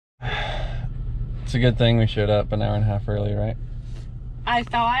It's a good thing we showed up an hour and a half early, right? I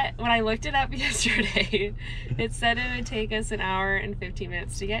thought when I looked it up yesterday, it said it would take us an hour and 15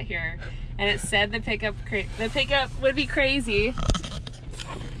 minutes to get here, and it said the pickup would be crazy.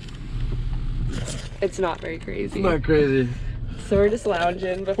 It's not very crazy. It's not crazy. So we're just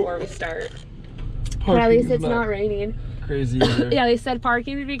lounging before we start. But at least it's not raining. Crazy either. Yeah, they said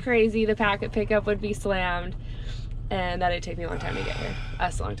parking would be crazy, the packet pickup would be slammed, and that it'd take me a long time to get here.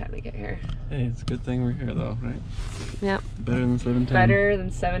 Us a long time to get here. Hey, it's a good thing we're here though, right? Yep. Better than 710. Better than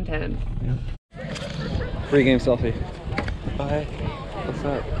 710. Yep. Free game selfie. Bye. What's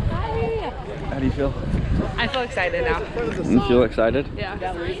up? Hi. How do you feel? I feel excited now. You feel excited? Yeah.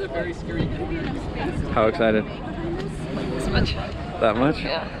 How excited? This much. That much?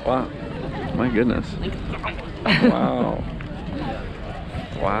 Yeah. Wow. My goodness. Wow.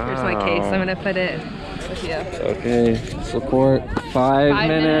 Wow. Here's my case. I'm gonna put it with you. Okay. Support. 5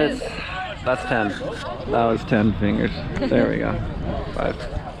 minutes. That's 10. That was 10 fingers. There we go. 5.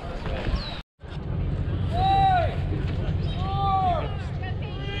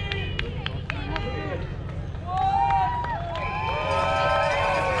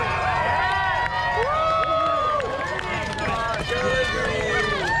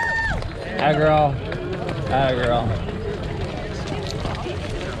 Hi, girl. Hi, girl.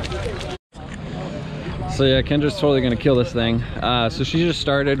 So yeah, Kendra's totally gonna kill this thing. So she just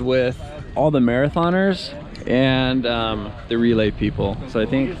started with all the marathoners and the relay people. So I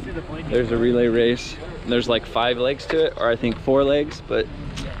think there's a relay race. There's like 5 legs to it, or I think 4 legs, but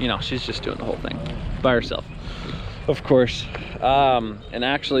you know, she's just doing the whole thing by herself, of course. And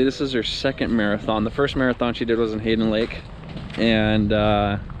actually this is her 2nd marathon. The first marathon she did was in Hayden Lake, and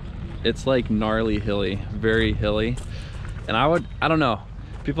it's like gnarly hilly, very hilly. And I don't know,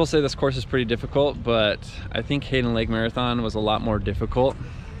 people say this course is pretty difficult, but I think Hayden Lake Marathon was a lot more difficult.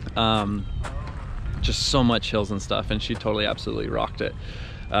 Just so much hills and stuff, and she totally absolutely rocked it.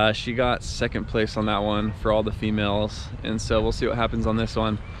 She got 2nd place on that one for all the females, and so we'll see what happens on this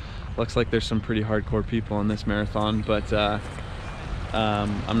one. Looks like there's some pretty hardcore people in this marathon, but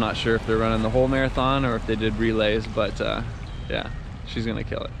I'm not sure if they're running the whole marathon or if they did relays, but yeah, she's gonna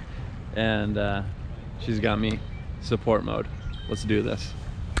kill it. And she's got me support mode. Let's do this.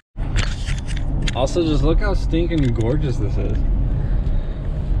 Also, just look how stinking gorgeous this is.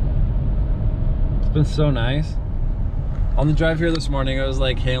 It's been so nice. On the drive here this morning, it was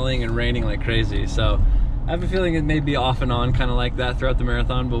like hailing and raining like crazy, so I have a feeling it may be off and on kind of like that throughout the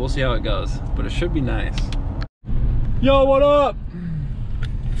marathon, but we'll see how it goes. But it should be nice. Yo, what up?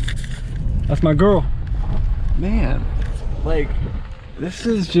 That's my girl. Man, like, this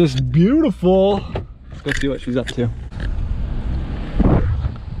is just beautiful. Let's go see what she's up to.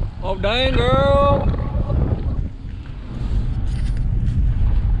 Oh, dang, girl.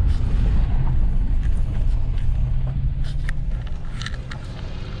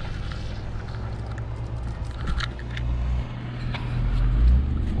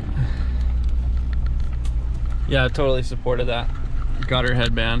 Yeah, I totally supported that. Got her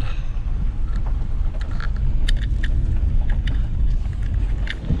headband.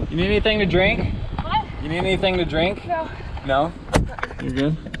 You need anything to drink? What? You need anything to drink? No. No? You're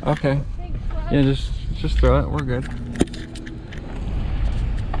good? Okay. Yeah, just throw it. We're good.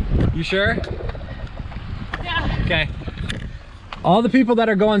 You sure? Yeah. Okay. All the people that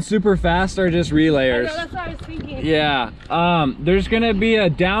are going super fast are just relayers. I know, that's what I was thinking. Yeah. There's gonna be a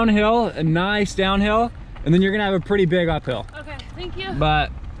downhill, a nice downhill, and then you're gonna have a pretty big uphill. Okay, thank you.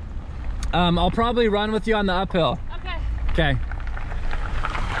 But I'll probably run with you on the uphill. Okay. Okay.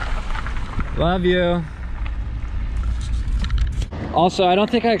 Love you. Also, I don't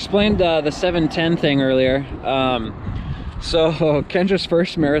think I explained the 7:10 thing earlier. So Kendra's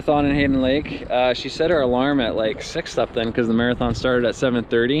first marathon in Hayden Lake, she set her alarm at like 6 something because the marathon started at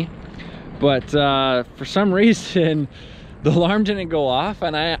 7:30. But for some reason, the alarm didn't go off,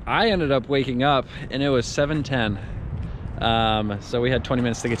 and I ended up waking up, and it was 7:10. So we had 20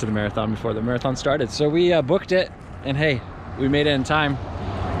 minutes to get to the marathon before the marathon started. So we booked it, and hey, we made it in time,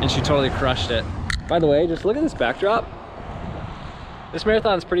 and she totally crushed it. By the way, just look at this backdrop. This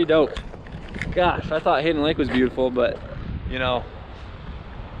marathon's pretty dope. Gosh, I thought Hayden Lake was beautiful, but you know,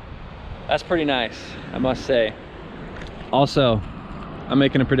 that's pretty nice, I must say. Also, I'm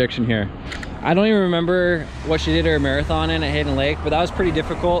making a prediction here. I don't even remember what she did her marathon in at Hayden Lake, but that was pretty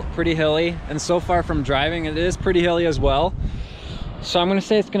difficult, pretty hilly, and so far from driving, it is pretty hilly as well. So I'm gonna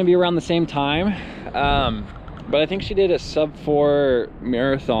say it's gonna be around the same time. But I think she did a sub 4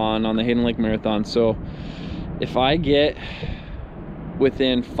 marathon on the Hayden Lake Marathon. So if I get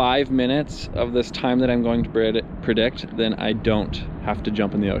within 5 minutes of this time that I'm going to predict, then I don't have to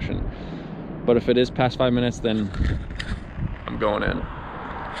jump in the ocean. but if it is past 5 minutes, then I'm going in.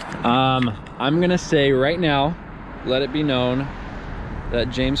 I'm gonna say right now, let it be known that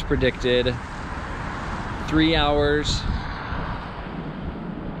James predicted 3 hours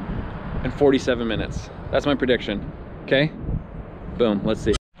and 47 minutes. That's my prediction. Okay? Boom, let's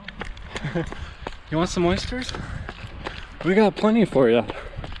see. You want some oysters? We got plenty for you.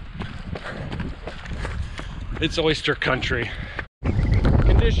 It's oyster country.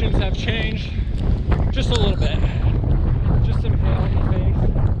 Conditions have changed just a little bit. Just some hail in the face.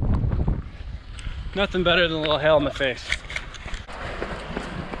 Nothing better than a little hail in the face.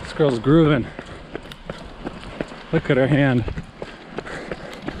 This girl's grooving. Look at her hand.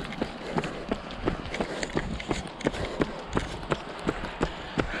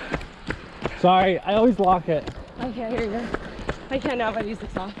 Sorry, I always lock it. I can't hear you. I can't now if I use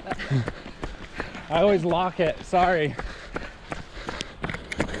this off, but... I always lock it, sorry.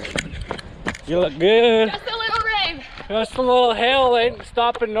 You look good. Just a little rain. Just a little hail ain't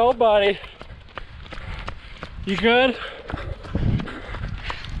stopping nobody. You good?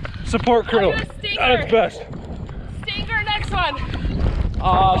 Support crew. At its best. Stinger, next one. Oh,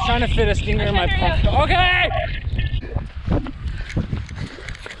 I was trying to fit a stinger in my pocket. Okay!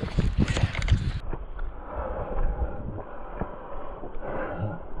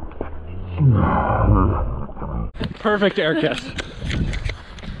 Perfect air kiss.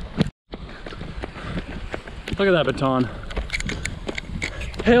 Look at that baton.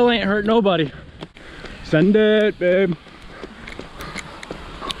 Hail ain't hurt nobody. Send it, babe.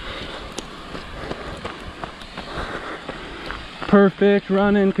 Perfect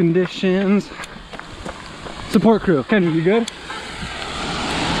running conditions. Support crew. Kendra, you good?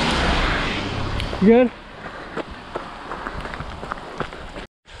 You good?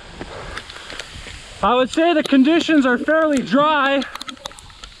 I would say the conditions are fairly dry.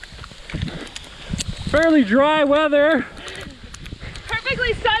 Fairly dry weather.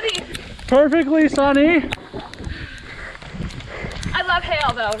 Perfectly sunny. Perfectly sunny. I love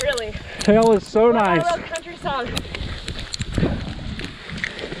hail though, really. Hail is so nice. A real country song.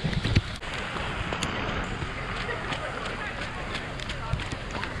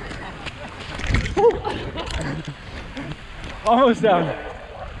 Almost down.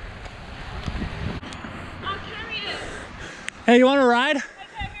 I'm curious. Hey, you want to ride? I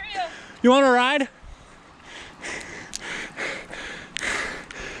can't hear you. You want to ride?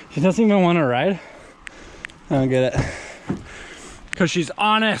 She doesn't even want to ride. I don't get it. Because she's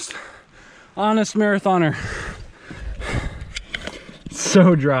honest. Honest marathoner. It's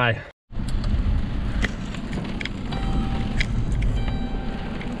so dry.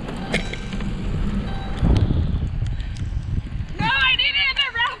 No, I need it in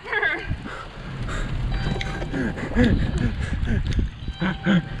the wrapper.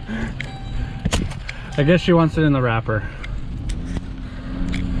 I guess she wants it in the wrapper.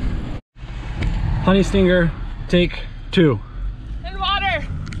 Honey stinger, take 2. In water.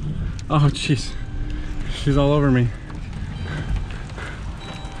 Oh jeez, she's all over me.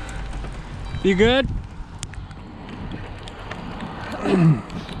 You good?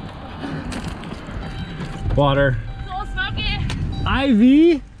 Water. It's a little smoky.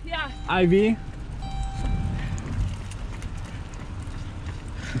 IV? Yeah. IV?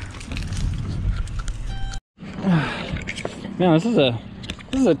 Man, this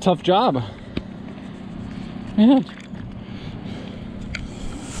is a tough job. Man.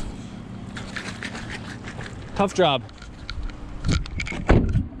 Tough job.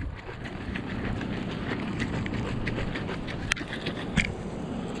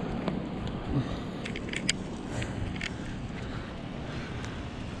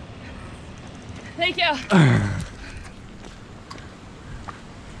 Thank you.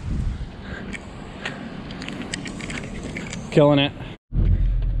 Killing it.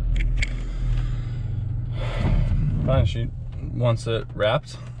 Fine, she wants it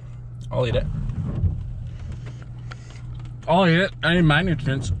wrapped. I'll eat it. I'll eat it. I need my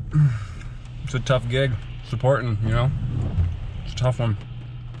nutrients. It's a tough gig. Supporting, you know? It's a tough one.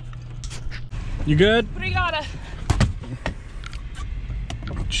 You good? Obrigada.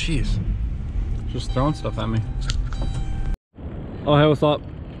 Jeez. Just throwing stuff at me. Oh, hey, what's up?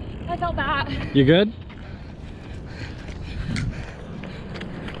 I felt that. You good?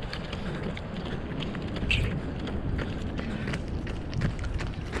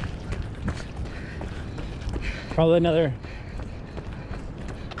 Probably another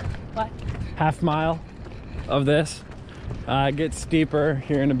What? half mile of this. It gets steeper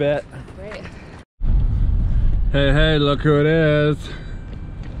here in a bit. Great. Hey, look who it is.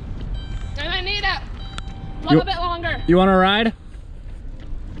 And I need it. A little bit longer. You want to ride?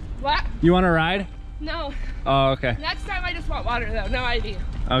 What? You want to ride? No. Oh, okay. Next time I just want water though, no ID.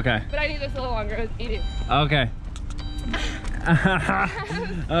 Okay. But I need this a little longer with eating. Okay.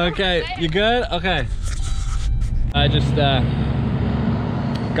 Okay, you good? Okay. I just got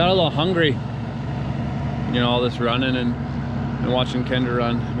a little hungry. You know, all this running and watching Kendra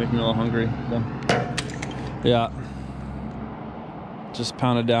run make me a little hungry. So, yeah. Just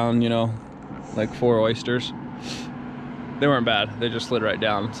pounded down, you know, like 4 oysters. They weren't bad. They just slid right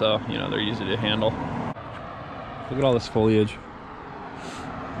down. So, you know, they're easy to handle. Look at all this foliage.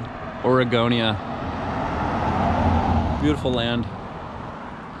 Oregonia. Beautiful land.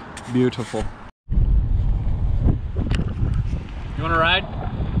 Beautiful. You want to ride?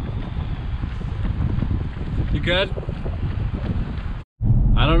 You good?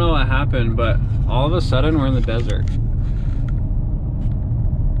 I don't know what happened, but all of a sudden we're in the desert.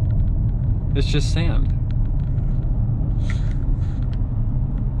 It's just sand.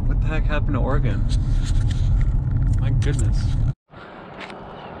 What the heck happened to Oregon? My goodness.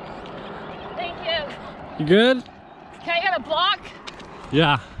 Thank you. You good? Can I get a block?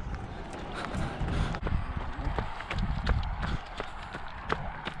 Yeah.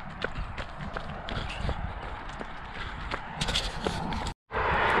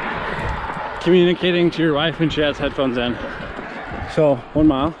 Communicating to your wife and she has headphones in. So 1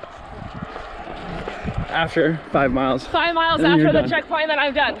 mile. After 5 miles. 5 miles after the checkpoint, then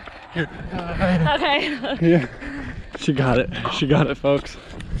I'm done. Okay. Yeah. She got it. She got it, folks.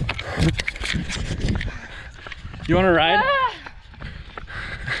 You want to ride? Ah,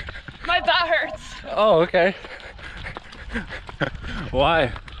 my butt hurts. Oh, okay.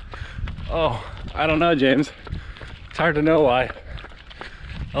 Why? Oh, I don't know, James. It's hard to know why.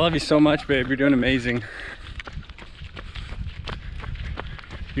 I love you so much, babe. You're doing amazing.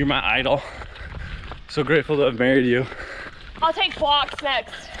 You're my idol. So grateful to have married you. I'll take blocks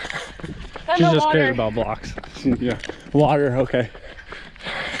next. And She's the just water. crazy about blocks. Yeah. Water, okay.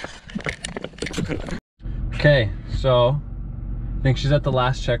 Okay, so I think she's at the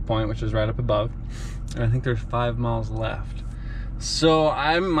last checkpoint, which is right up above. And I think there's 5 miles left. So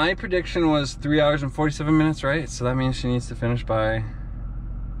my prediction was 3 hours and 47 minutes, right? So that means she needs to finish by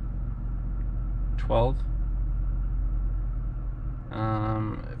 12.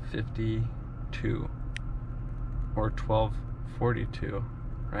 52 or 12:42,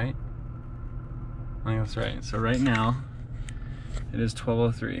 right? I think that's right. So right now it is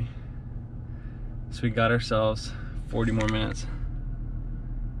 12:03. So we got ourselves 40 more minutes.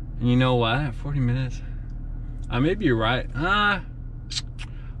 And you know what? 40 minutes. I may be right. I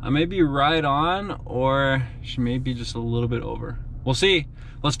may be right on, or she may be just a little bit over. We'll see.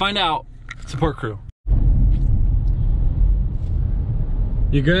 Let's find out. Support crew.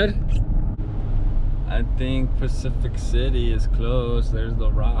 You good? I think Pacific City is close. There's the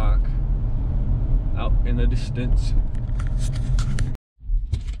rock out in the distance.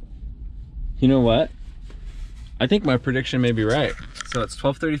 You know what? I think my prediction may be right. So it's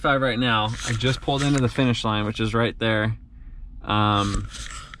 12:35 right now. I just pulled into the finish line, which is right there. I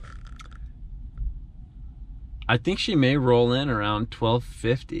think she may roll in around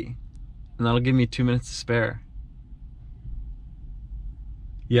 12:50, and that'll give me 2 minutes to spare.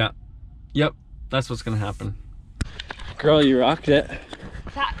 Yeah. Yep. That's what's gonna happen. Girl, you rocked it.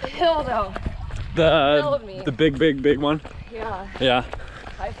 That hill though. The big one. Yeah. Yeah.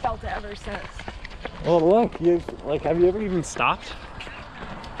 I've felt it ever since. Well, look, have you ever even stopped?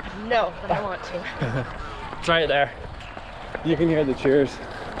 No, but I want to. It's right there. You can hear the cheers.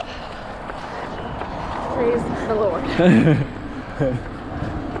 Praise the Lord.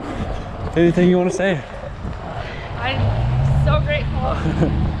 Anything you want to say? I'm so grateful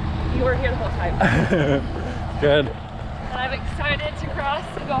you were here the whole time. Good. And I'm excited to cross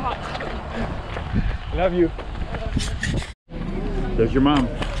and go hot too. Love you. There's your mom.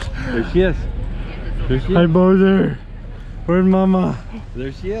 There she is. There she is. Hi, Bozer. Where's Mama?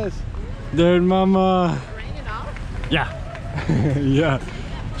 There she is. There's Mama. Raining off? Yeah. Yeah.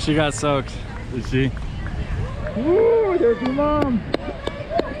 She got soaked. Is she? Woo! There's your mom.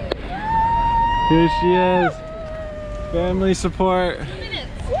 Here she is. Family support.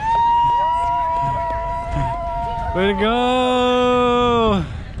 Way to go!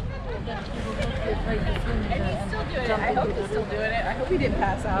 I hope he's still doing it. I hope he didn't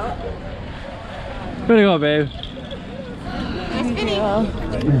pass out. Way to go, babe.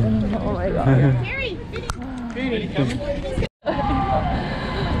 Oh my god. Harry!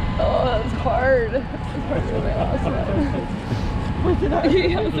 Oh, that's hard. That's really awesome. What did I do?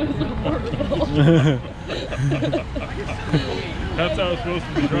 This was horrible. That's how it's supposed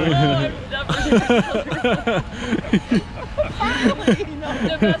to be, right? Oh, I've never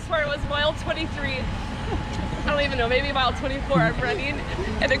The best part was mile 23. I don't even know, maybe mile 24 I'm running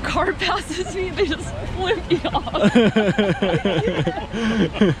and a car passes me and they just flip me off.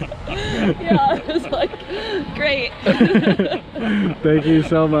 Yeah, it was like, great. Thank you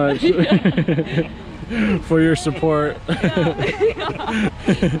so much for your support. Yeah,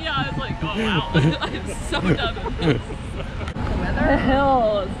 I was like, oh wow, I'm so done with this. The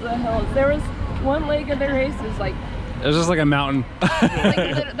hills. There was one leg of the race was like, It was just like a mountain.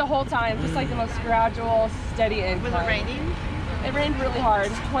 like the whole time, just like the most gradual, steady incline. Was it raining? It rained really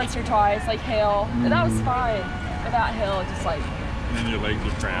hard, once or twice, like hail. And that was fine. But that hill just like... And then your legs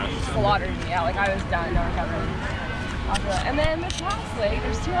would crash. Slaughtered me. Yeah, like I was done, no recovery. After that. And then this last leg,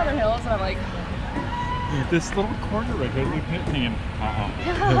 there's 2 other hills, and I'm like... This little corner right here, look at me, and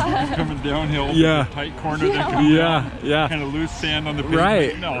it's coming downhill. Yeah. A tight corner that could be kind of loose sand on the pavement.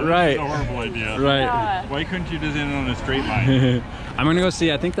 Right, No, right. That's a horrible idea. Right. Yeah. Why couldn't you just end it on a straight line? I'm gonna go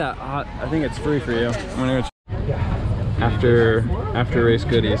see. I think it's free for you. I'm gonna go after race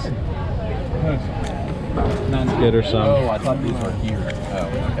goodies. Get her some. Oh, I thought these were here. Oh,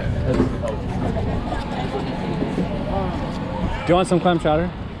 okay. Do you want some clam chowder?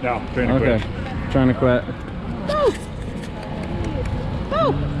 No, trying to quit. Trying to quit. Go!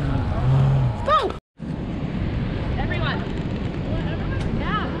 Go! Go! Everyone.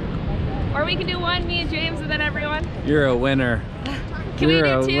 Yeah. Or we can do one, me and James, and then everyone. You're a winner. Can You're we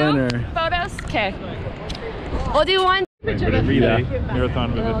a do 2 winner. photos? Okay. We'll do one. But every day,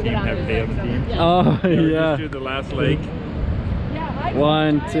 marathon with a team have day of the team. Oh Just do the last leg.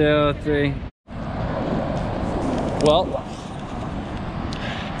 1, 2, 3. Well,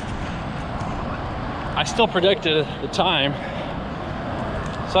 I still predicted the time,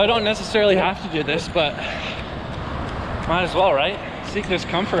 so I don't necessarily have to do this, but might as well, right? Seek this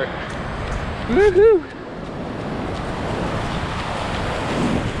comfort. Woohoo!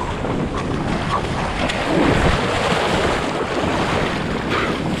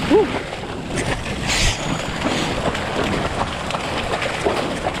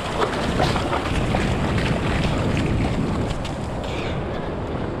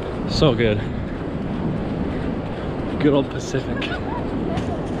 So good. Good old Pacific.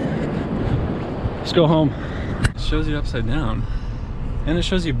 Let's go home. It shows you upside down. And it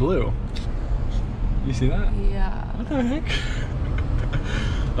shows you blue. You see that? Yeah. What the heck?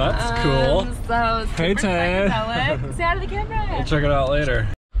 That's cool. So Hey, Tay. Say out of the camera. We'll check it out later.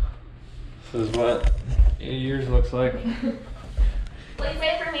 This is what 80 years looks like. Please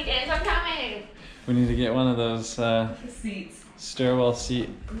wait for me, James. I'm coming. We need to get one of those Seats. stairwell seat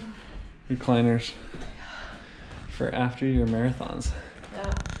recliners for after your marathons.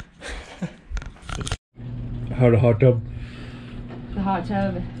 Yeah. How to hot tub? The hot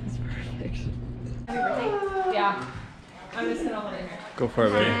tub is perfect. Happy birthday? Yeah. I'm just gonna hold it here. Go for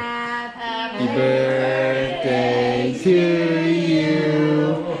it, baby. Happy birthday to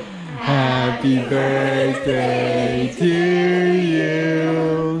you. Happy birthday to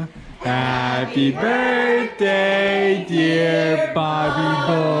you. Happy birthday, dear Bobby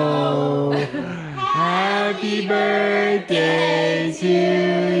Beaus. Happy birthday to you.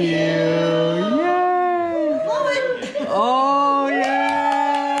 Yay! Oh,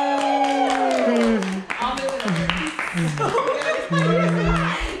 yeah! I'll do it.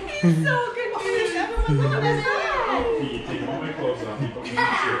 He's so good.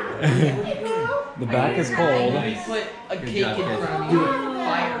 The back is cold. Put a cake in front of you.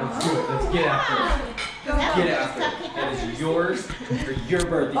 Fire. Let's do it. Let's get after it. Get after it. That is yours for your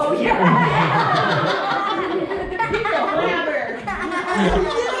birthday. Oh, yeah.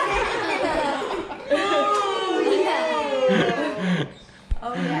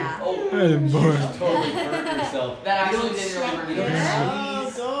 Oh yeah. Oh, I'm bored. totally burnt yourself. That actually didn't really burn you.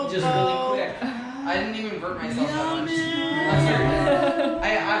 Just really quick. I didn't even burn myself that much. I'm serious.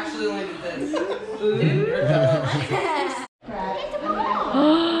 I actually only did this.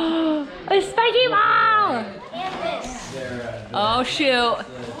 A spiky ball! Oh shoot.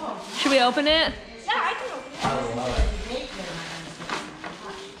 Should we open it? Yeah, I can open it.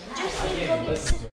 Just go get